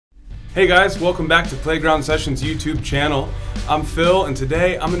Hey guys, welcome back to Playground Sessions YouTube channel. I'm Phil, and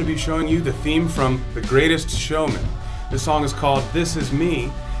today I'm going to be showing you the theme from The Greatest Showman. This song is called This Is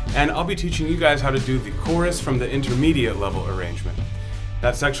Me, and I'll be teaching you guys how to do the chorus from the intermediate level arrangement.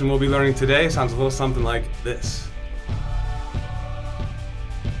 That section we'll be learning today sounds a little something like this.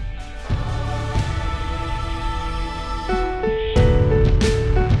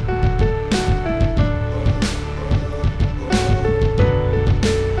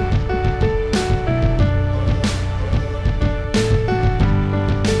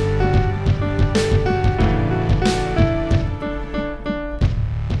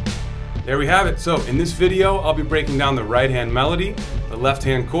 There we have it. So in this video, I'll be breaking down the right hand melody, the left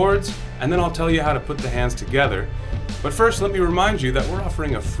hand chords, and then I'll tell you how to put the hands together. But first, let me remind you that we're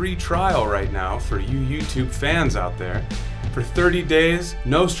offering a free trial right now for you YouTube fans out there. For 30 days,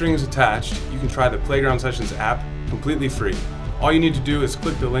 no strings attached, you can try the Playground Sessions app completely free. All you need to do is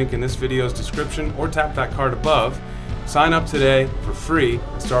click the link in this video's description or tap that card above, sign up today for free,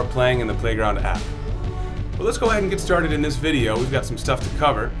 and start playing in the Playground app. Well, let's go ahead and get started in this video. We've got some stuff to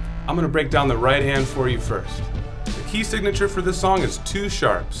cover. I'm going to break down the right hand for you first. The key signature for this song is two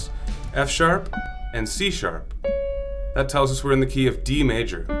sharps, F sharp and C sharp. That tells us we're in the key of D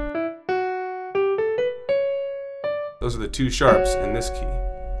major. Those are the two sharps in this key.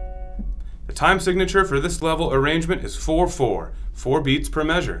 The time signature for this level arrangement is 4/4, 4 beats per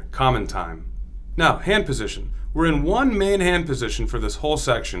measure, common time. Now, hand position. We're in one main hand position for this whole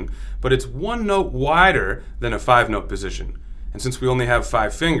section, but it's one note wider than a 5-note position. And since we only have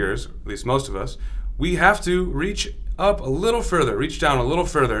 5 fingers, at least most of us, we have to reach up a little further, reach down a little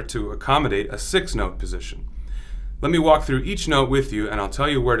further to accommodate a 6-note position. Let me walk through each note with you and I'll tell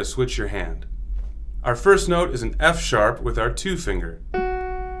you where to switch your hand. Our first note is an F sharp with our 2 finger.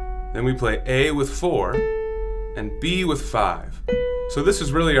 Then we play A with 4 and B with 5. So this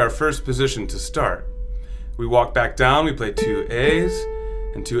is really our first position to start. We walk back down, we play 2 A's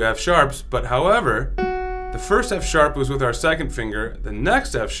and 2 F sharps, but however, the first F sharp was with our 2nd finger, the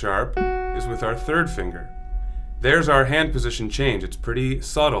next F sharp is with our 3rd finger. There's our hand position change. It's pretty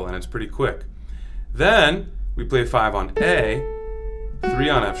subtle and it's pretty quick. Then we play 5 on A, 3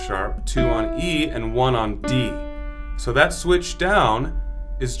 on F sharp, 2 on E, and 1 on D. So that switch down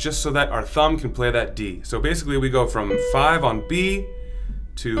is just so that our thumb can play that D. So basically we go from 5 on B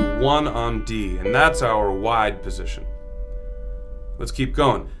to 1 on D, and that's our wide position. Let's keep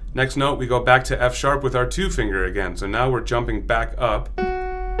going. Next note, we go back to F sharp with our 2 finger again. So now we're jumping back up.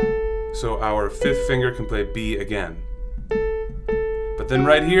 So our 5th finger can play B again. But then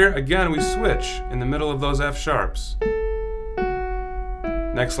right here, again, we switch in the middle of those F sharps.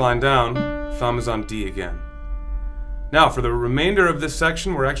 Next line down, thumb is on D again. Now for the remainder of this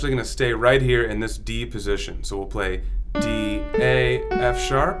section, we're actually going to stay right here in this D position. So we'll play D, A, F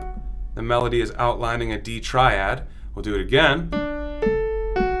sharp. The melody is outlining a D triad. We'll do it again.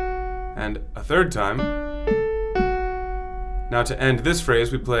 And a 3rd time. Now to end this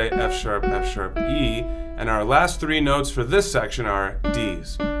phrase, we play F sharp, E, and our last 3 notes for this section are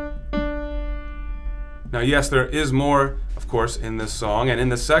Ds. Now yes, there is more, of course, in this song and in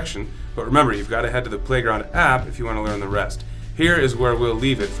this section, but remember, you've got to head to the Playground app if you want to learn the rest. Here is where we'll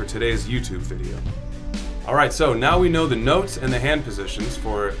leave it for today's YouTube video. Alright, so now we know the notes and the hand positions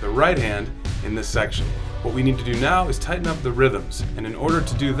for the right hand in this section. What we need to do now is tighten up the rhythms, and in order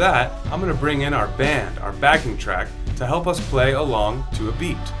to do that, I'm going to bring in our band, our backing track, to help us play along to a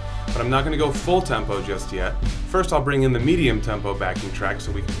beat. But I'm not going to go full tempo just yet. First I'll bring in the medium tempo backing track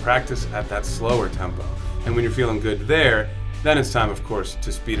so we can practice at that slower tempo. And when you're feeling good there, then it's time, of course,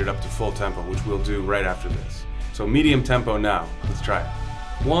 to speed it up to full tempo, which we'll do right after this. So medium tempo now. Let's try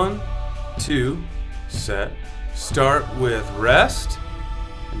it. 1, 2, set, start with rest,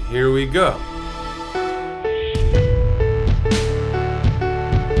 and here we go.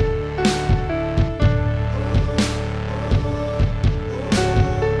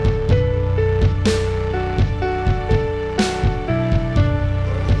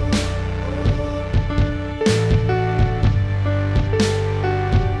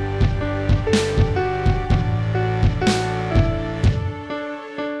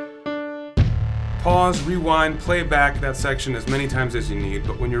 Pause, rewind, play back that section as many times as you need,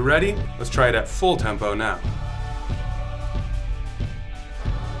 but when you're ready, let's try it at full tempo now.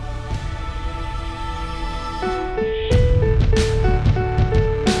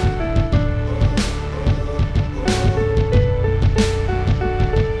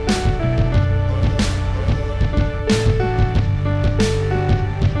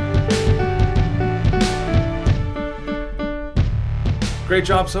 Great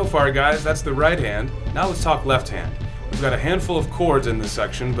job so far, guys. That's the right hand. Now let's talk left hand. With we've got a handful of chords in this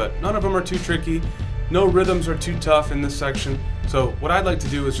section, but none of them are too tricky. No rhythms are too tough in this section. So what I'd like to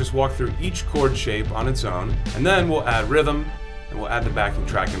do is just walk through each chord shape on its own, and then we'll add rhythm, and we'll add the backing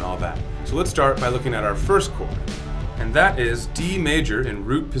track and all that. So let's start by looking at our first chord, and that is D major in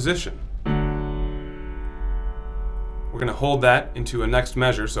root position. We're going to hold that into a next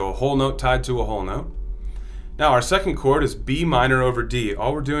measure, so a whole note tied to a whole note. Now our second chord is B minor over D.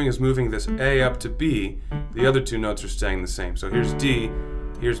 All we're doing is moving this A up to B. The other two notes are staying the same. So here's D,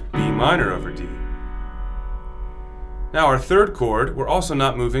 here's B minor over D. Now our third chord, we're also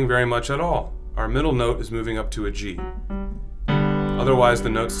not moving very much at all. Our middle note is moving up to a G. Otherwise the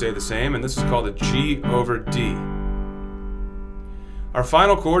notes stay the same, and this is called a G over D. Our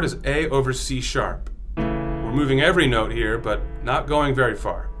final chord is A over C sharp. We're moving every note here, but not going very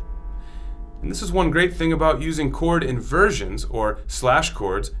far. And this is one great thing about using chord inversions, or slash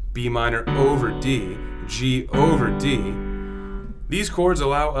chords, B minor over D, G over D. These chords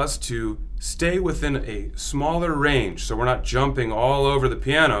allow us to stay within a smaller range, so we're not jumping all over the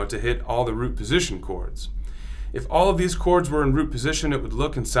piano to hit all the root position chords. If all of these chords were in root position, it would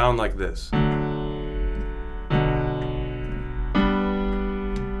look and sound like this.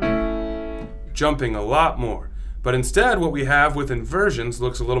 Jumping a lot more. But instead, what we have with inversions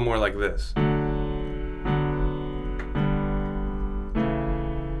looks a little more like this.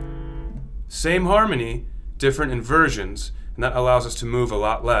 Same harmony, different inversions, and that allows us to move a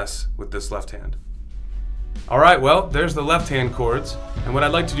lot less with this left hand. Alright, well, there's the left hand chords, and what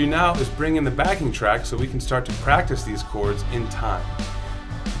I'd like to do now is bring in the backing track so we can start to practice these chords in time.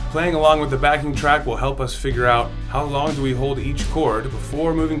 Playing along with the backing track will help us figure out how long do we hold each chord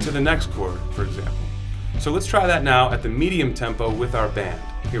before moving to the next chord, for example. So let's try that now at the medium tempo with our band.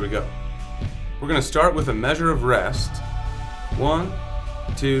 Here we go. We're going to start with a measure of rest. 1,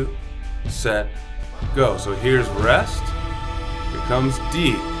 2, set, go. So here's rest. Here comes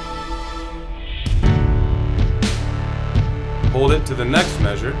D. Hold it to the next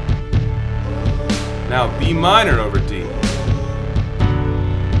measure. Now B minor over D.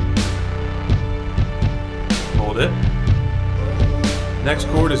 Hold it. Next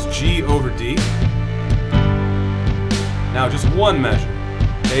chord is G over D. Now just one measure,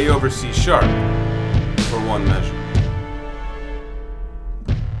 A over C sharp for one measure.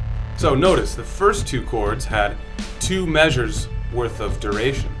 So notice the first two chords had 2 measures worth of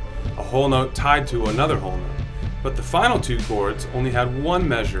duration, a whole note tied to another whole note. But the final 2 chords only had 1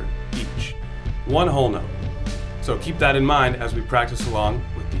 measure each, 1 whole note. So keep that in mind as we practice along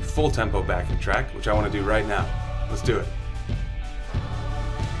with the full tempo backing track, which I want to do right now. Let's do it.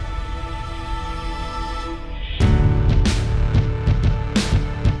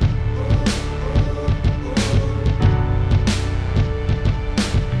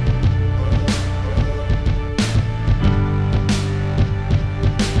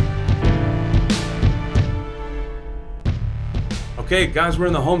 Okay, guys, we're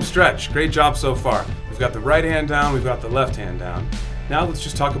in the home stretch. Great job so far. We've got the right hand down, we've got the left hand down. Now let's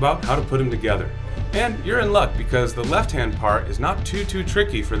just talk about how to put them together. And you're in luck because the left hand part is not too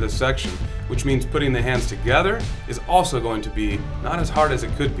tricky for this section, which means putting the hands together is also going to be not as hard as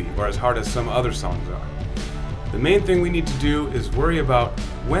it could be, or as hard as some other songs are. The main thing we need to do is worry about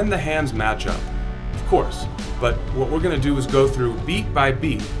when the hands match up, of course. But what we're going to do is go through beat by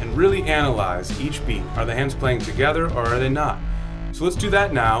beat and really analyze each beat. Are the hands playing together or are they not? So let's do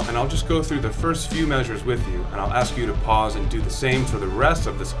that now, and I'll just go through the first few measures with you, and I'll ask you to pause and do the same for the rest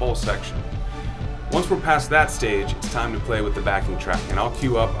of this whole section. Once we're past that stage, it's time to play with the backing track, and I'll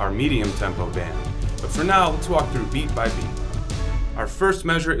cue up our medium tempo band. But for now, let's walk through beat by beat. Our first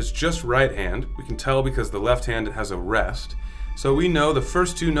measure is just right hand. We can tell because the left hand has a rest. So we know the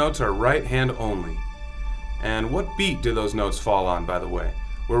first 2 notes are right hand only. And what beat do those notes fall on, by the way?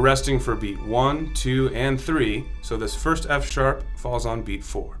 We're resting for beat 1, 2, and 3, so this first F sharp falls on beat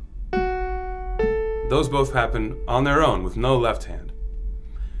 4. Those both happen on their own with no left hand.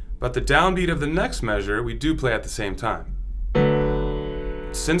 But the downbeat of the next measure we do play at the same time.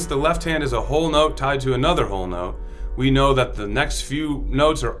 Since the left hand is a whole note tied to another whole note, we know that the next few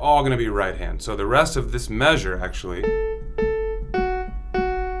notes are all going to be right hand. So the rest of this measure actually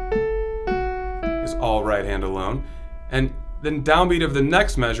is all right hand alone. And then downbeat of the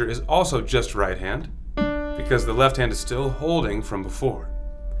next measure is also just right hand, because the left hand is still holding from before.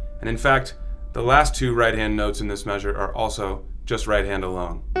 And in fact, the last 2 right hand notes in this measure are also just right hand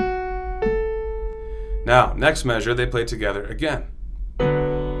alone. Now, next measure they play together again.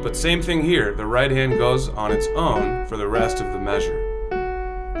 But same thing here, the right hand goes on its own for the rest of the measure.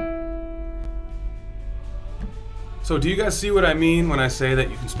 So do you guys see what I mean when I say that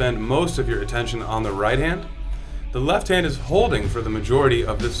you can spend most of your attention on the right hand? The left hand is holding for the majority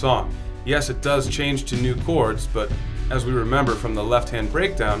of this song. Yes, it does change to new chords, but as we remember from the left hand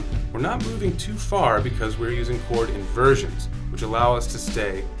breakdown, we're not moving too far because we're using chord inversions, which allow us to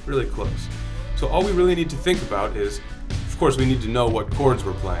stay really close. So all we really need to think about is, of course, we need to know what chords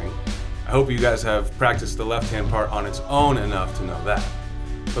we're playing. I hope you guys have practiced the left hand part on its own enough to know that.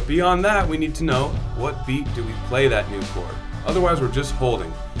 But beyond that, we need to know what beat do we play that new chord. Otherwise, we're just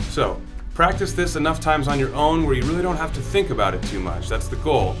holding. So practice this enough times on your own where you really don't have to think about it too much. That's the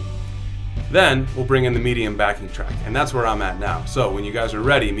goal. Then we'll bring in the medium backing track, and that's where I'm at now. So when you guys are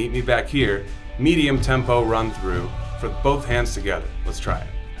ready, meet me back here, medium tempo run through for both hands together. Let's try it.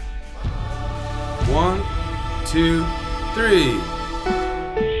 1, 2, 3.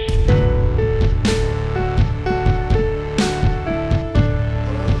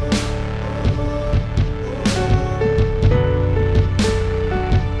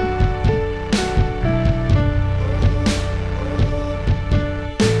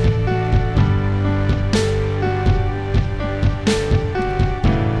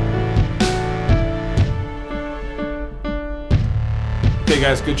 Okay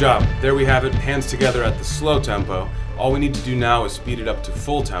guys, good job. There we have it, hands together at the slow tempo. All we need to do now is speed it up to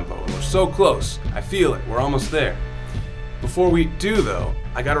full tempo, and we're so close. I feel it, we're almost there. Before we do though,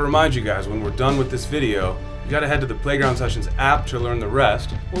 I gotta remind you guys, when we're done with this video, you gotta head to the Playground Sessions app to learn the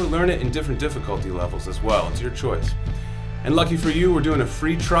rest, or learn it in different difficulty levels as well. It's your choice. And lucky for you, we're doing a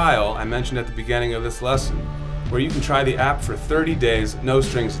free trial I mentioned at the beginning of this lesson, where you can try the app for 30 days, no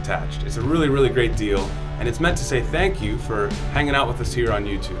strings attached. It's a really, really great deal, and it's meant to say thank you for hanging out with us here on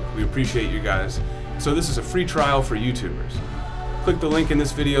YouTube. We appreciate you guys. So this is a free trial for YouTubers. Click the link in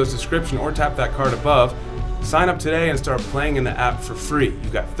this video's description or tap that card above. Sign up today and start playing in the app for free.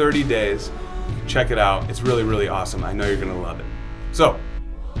 You've got 30 days. You can check it out. It's really, really awesome. I know you're gonna love it. So,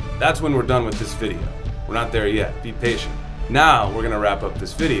 that's when we're done with this video. We're not there yet. Be patient. Now we're gonna wrap up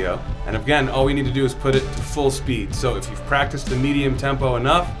this video, and again, all we need to do is put it to full speed. So if you've practiced the medium tempo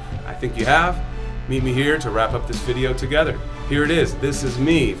enough, I think you have, meet me here to wrap up this video together. Here it is. This is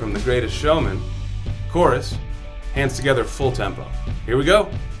me from The Greatest Showman. Chorus, hands together, full tempo. Here we go.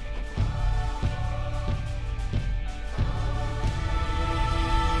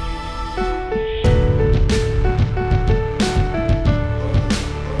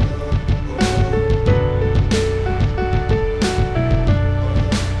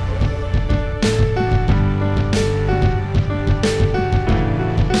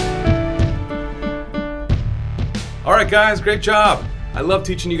 Alright guys, great job! I love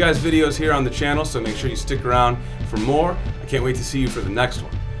teaching you guys videos here on the channel, so make sure you stick around for more. I can't wait to see you for the next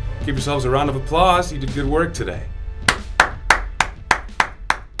one. Give yourselves a round of applause. You did good work today.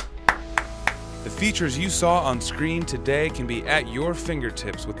 The features you saw on screen today can be at your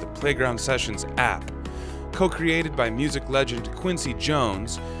fingertips with the Playground Sessions app. Co-created by music legend Quincy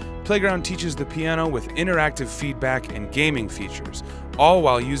Jones, Playground teaches the piano with interactive feedback and gaming features, all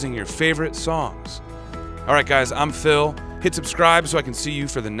while using your favorite songs. Alright guys, I'm Phil. Hit subscribe so I can see you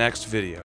for the next video.